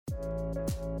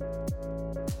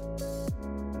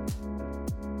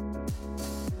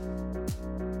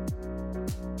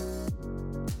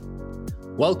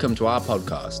Welcome to our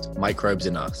podcast, Microbes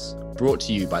in Us, brought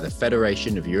to you by the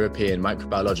Federation of European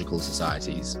Microbiological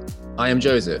Societies. I am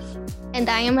Joseph. And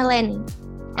I am Eleni.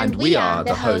 And we are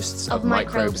the hosts of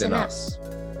Microbes in Us.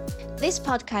 This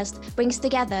podcast brings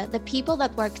together the people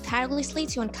that work tirelessly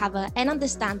to uncover and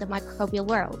understand the microbial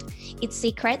world, its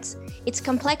secrets, its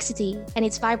complexity, and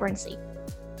its vibrancy.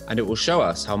 And it will show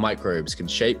us how microbes can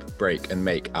shape, break, and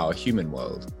make our human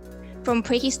world. From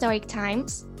prehistoric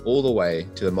times all the way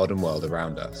to the modern world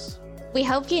around us. We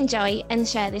hope you enjoy and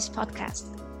share this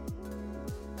podcast.